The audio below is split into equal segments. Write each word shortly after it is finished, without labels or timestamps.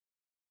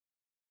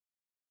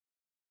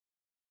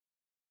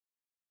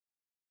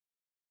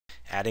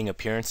Adding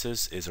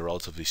appearances is a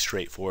relatively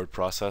straightforward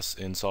process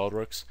in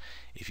SolidWorks.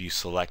 If you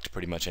select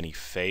pretty much any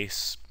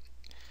face,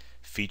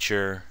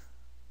 feature,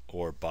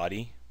 or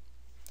body,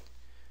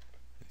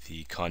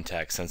 the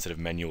context sensitive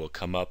menu will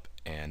come up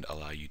and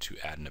allow you to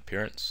add an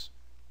appearance.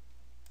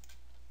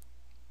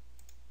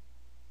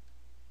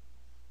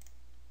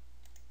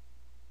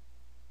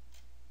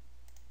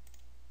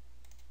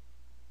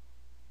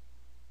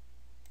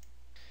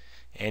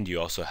 And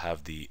you also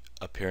have the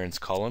appearance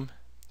column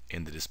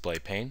in the display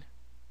pane.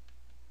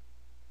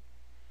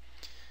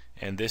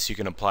 And this, you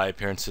can apply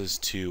appearances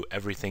to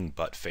everything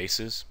but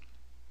faces.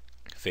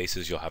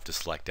 Faces you'll have to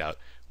select out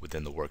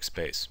within the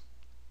workspace.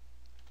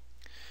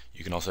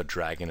 You can also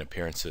drag in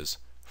appearances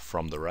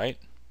from the right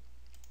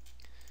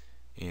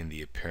in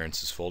the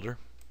appearances folder.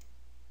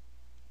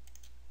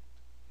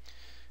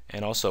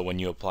 And also, when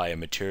you apply a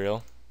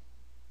material,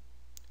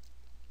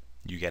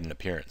 you get an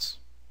appearance,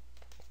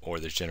 or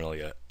there's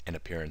generally an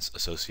appearance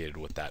associated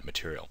with that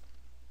material.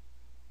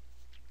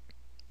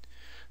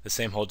 The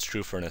same holds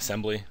true for an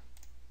assembly.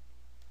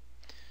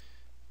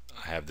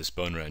 I have this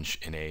bone wrench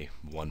in a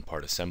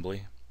one-part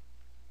assembly,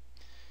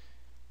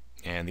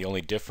 and the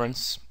only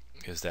difference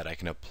is that I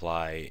can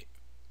apply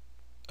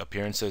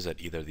appearances at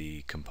either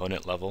the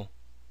component level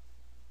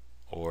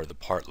or the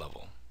part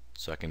level.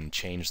 So I can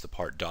change the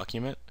part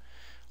document,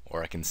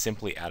 or I can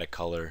simply add a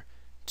color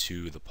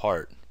to the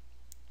part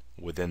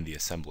within the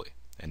assembly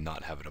and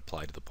not have it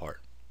apply to the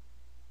part.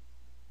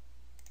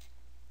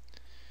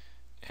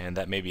 And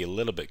that may be a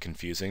little bit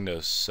confusing,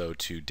 so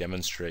to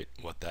demonstrate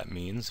what that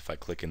means, if I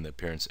click in the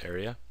appearance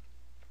area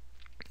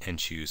and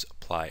choose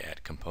apply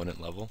at component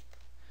level,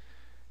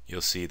 you'll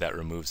see that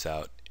removes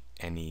out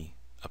any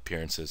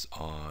appearances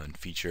on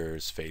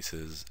features,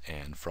 faces,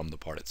 and from the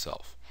part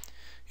itself.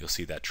 You'll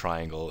see that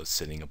triangle is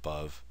sitting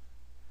above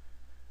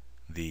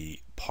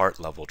the part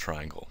level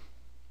triangle,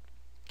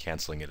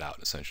 canceling it out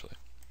essentially.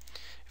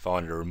 If I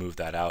wanted to remove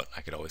that out,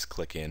 I could always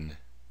click in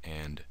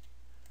and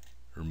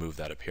remove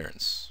that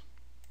appearance.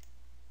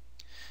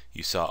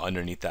 You saw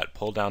underneath that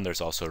pull down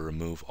there's also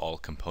remove all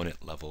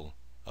component level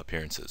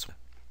appearances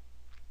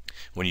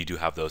when you do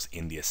have those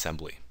in the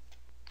assembly.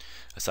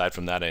 Aside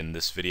from that, in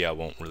this video I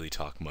won't really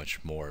talk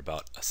much more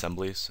about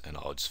assemblies, and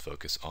I'll just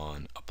focus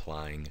on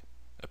applying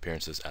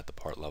appearances at the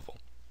part level.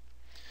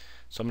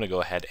 So I'm going to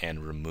go ahead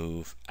and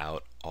remove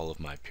out all of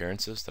my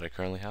appearances that I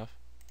currently have.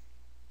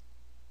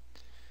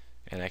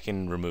 And I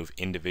can remove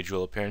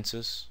individual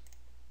appearances,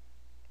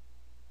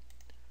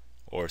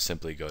 or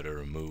simply go to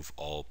remove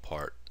all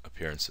part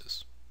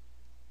appearances.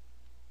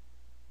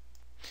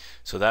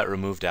 So that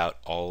removed out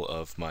all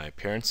of my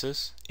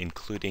appearances,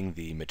 including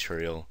the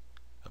material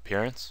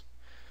appearance.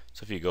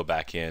 So if you go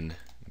back in,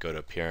 go to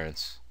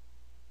appearance,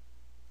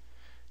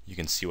 you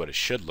can see what it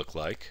should look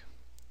like.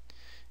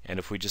 And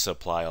if we just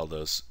apply all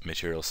those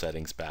material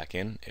settings back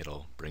in,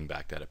 it'll bring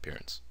back that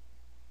appearance.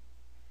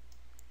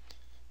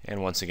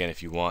 And once again,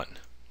 if you want,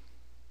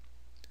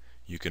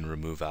 you can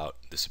remove out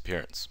this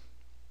appearance.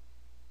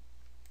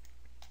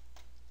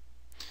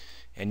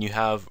 And you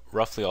have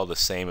roughly all the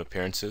same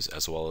appearances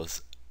as well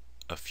as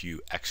a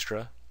few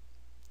extra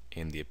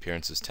in the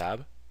appearances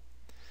tab.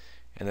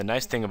 And the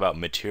nice thing about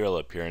material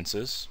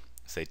appearances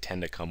is they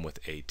tend to come with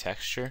a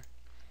texture,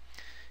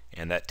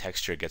 and that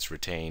texture gets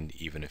retained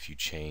even if you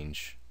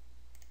change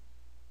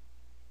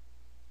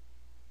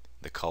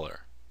the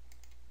color.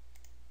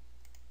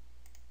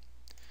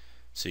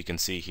 So you can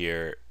see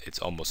here it's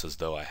almost as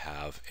though I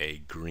have a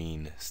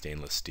green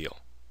stainless steel.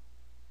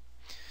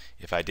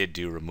 If I did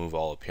do remove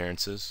all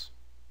appearances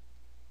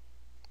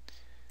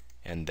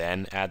and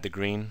then add the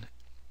green,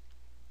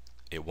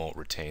 it won't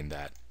retain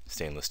that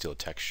stainless steel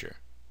texture.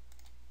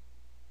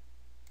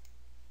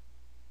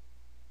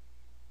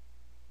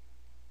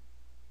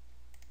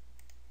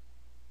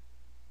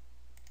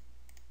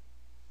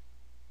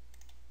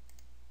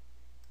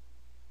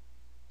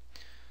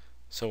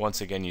 So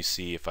once again, you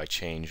see if I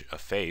change a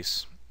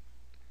face,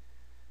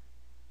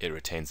 it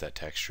retains that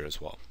texture as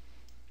well.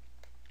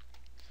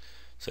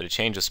 So to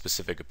change a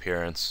specific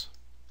appearance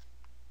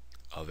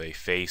of a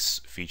face,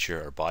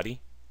 feature, or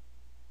body,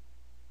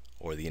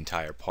 or the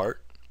entire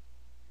part,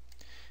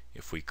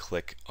 if we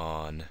click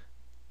on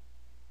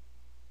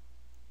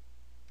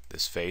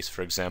this face,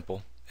 for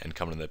example, and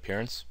come to the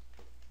appearance,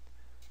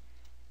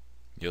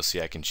 you'll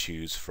see I can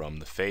choose from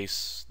the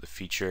face, the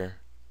feature,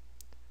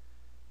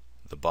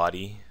 the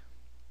body,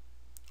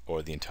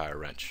 or the entire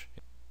wrench.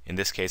 In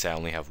this case, I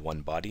only have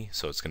one body,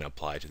 so it's going to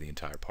apply to the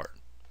entire part.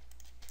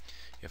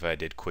 If I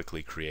did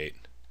quickly create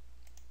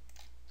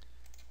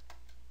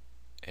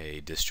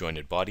a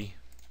disjointed body,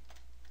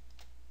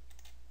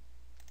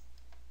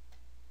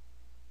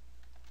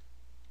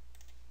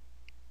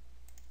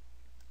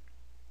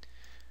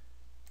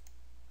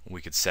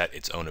 we could set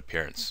its own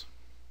appearance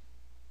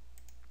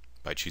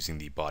by choosing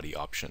the body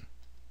option.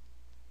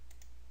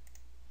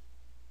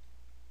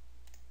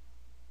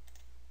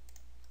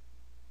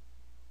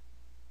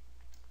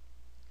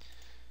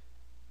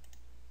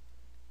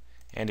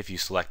 And if you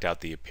select out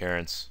the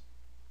appearance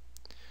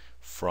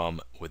from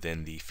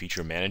within the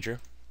feature manager,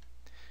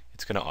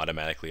 it's going to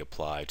automatically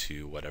apply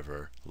to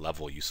whatever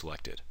level you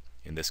selected.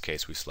 In this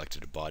case, we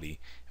selected a body.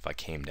 If I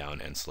came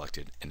down and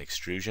selected an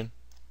extrusion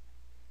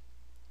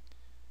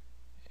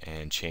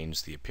and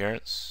change the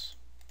appearance,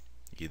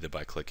 either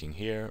by clicking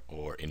here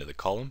or into the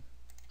column,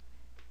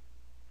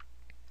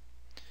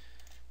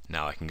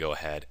 now I can go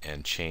ahead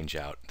and change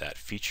out that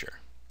feature.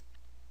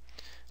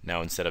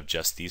 Now instead of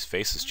just these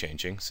faces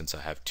changing, since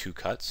I have two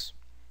cuts,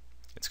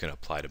 it's going to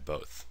apply to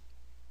both.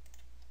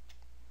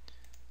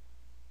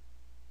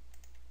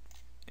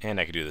 And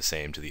I could do the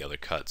same to the other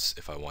cuts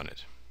if I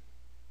wanted.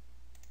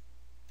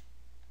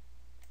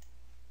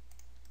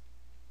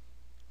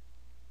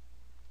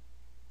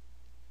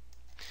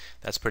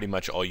 That's pretty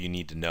much all you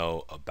need to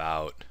know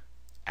about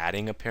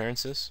adding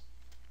appearances.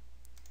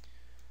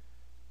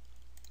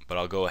 But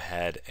I'll go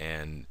ahead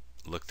and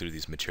look through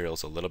these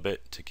materials a little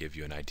bit to give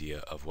you an idea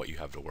of what you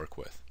have to work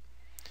with.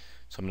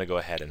 So I'm going to go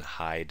ahead and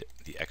hide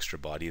the extra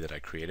body that I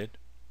created.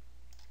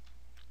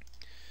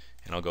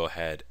 And I'll go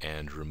ahead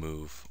and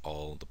remove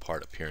all the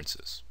part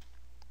appearances.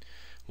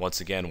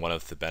 Once again, one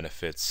of the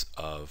benefits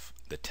of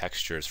the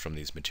textures from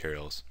these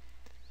materials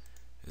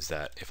is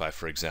that if I,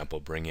 for example,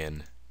 bring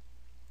in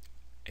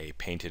a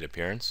painted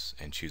appearance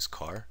and choose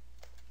car,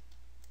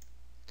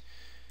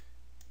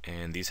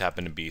 and these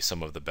happen to be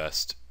some of the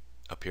best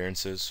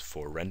appearances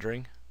for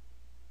rendering,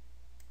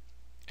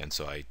 and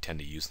so I tend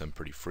to use them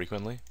pretty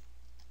frequently.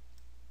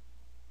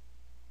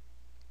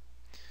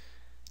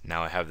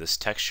 Now I have this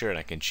texture and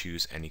I can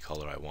choose any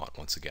color I want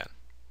once again.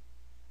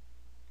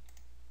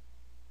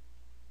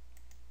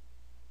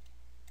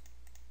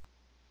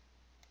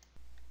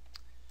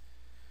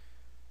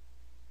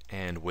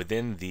 And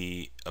within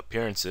the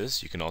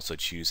appearances, you can also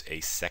choose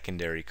a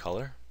secondary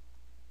color.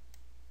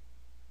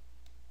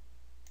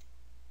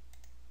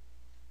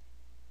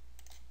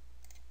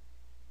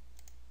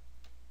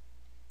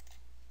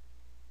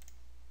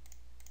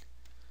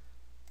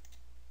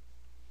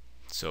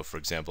 So for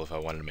example, if I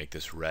wanted to make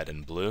this red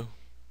and blue,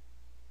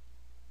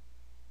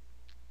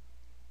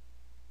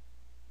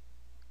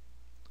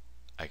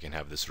 I can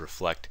have this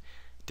reflect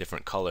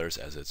different colors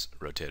as it's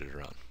rotated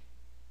around.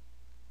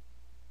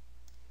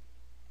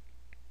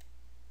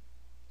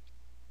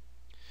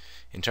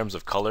 In terms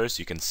of colors,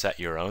 you can set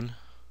your own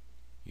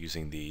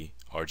using the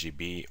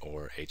RGB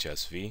or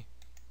HSV,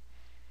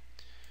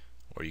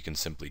 or you can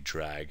simply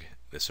drag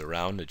this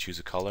around to choose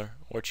a color,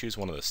 or choose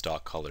one of the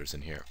stock colors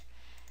in here.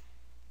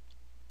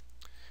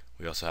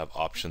 We also have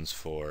options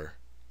for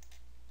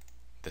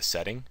the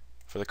setting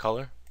for the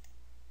color,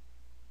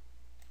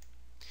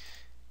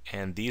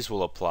 and these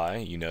will apply.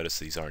 You notice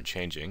these aren't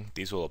changing.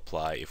 These will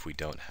apply if we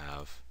don't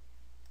have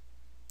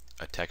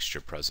a texture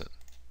present.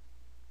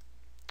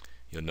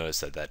 You'll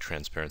notice that that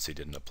transparency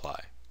didn't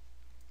apply,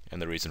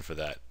 and the reason for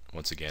that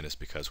once again is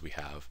because we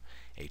have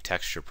a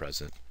texture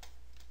present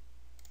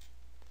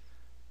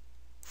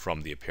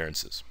from the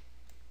appearances.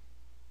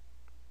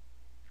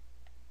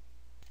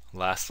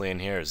 Lastly in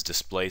here is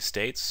display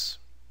states,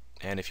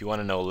 and if you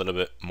want to know a little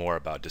bit more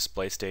about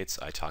display states,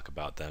 I talk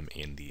about them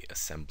in the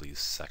assemblies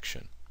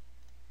section.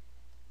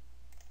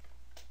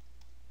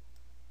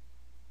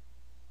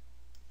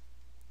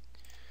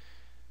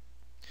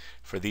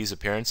 For these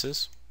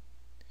appearances,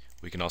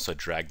 we can also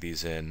drag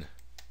these in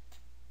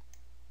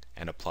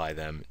and apply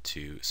them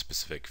to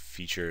specific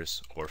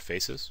features or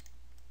faces.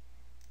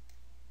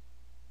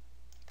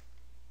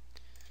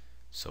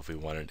 So if we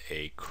wanted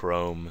a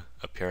chrome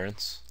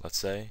appearance, let's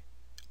say,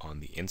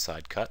 on the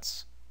inside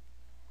cuts,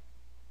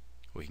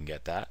 we can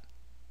get that.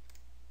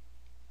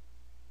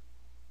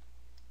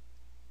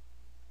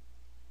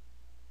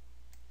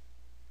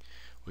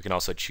 We can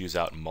also choose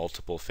out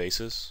multiple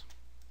faces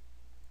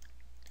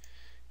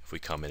if we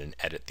come in and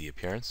edit the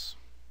appearance.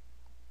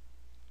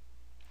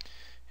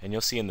 And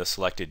you'll see in the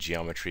selected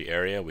geometry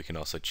area, we can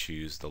also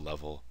choose the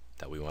level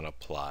that we want to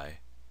apply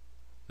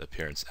the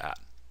appearance at.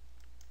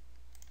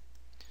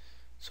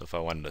 So if I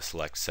wanted to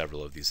select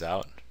several of these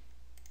out,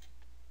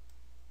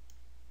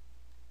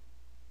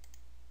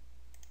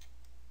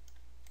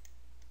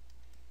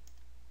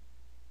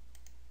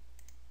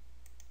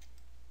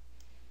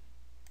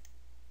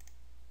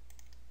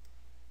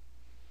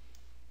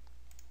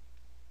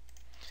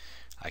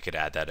 I could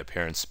add that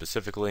appearance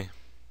specifically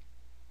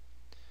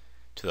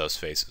to those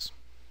faces.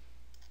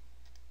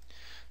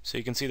 So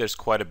you can see there's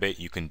quite a bit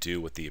you can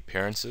do with the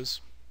appearances.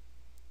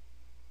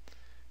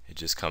 It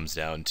just comes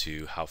down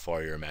to how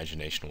far your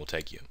imagination will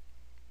take you.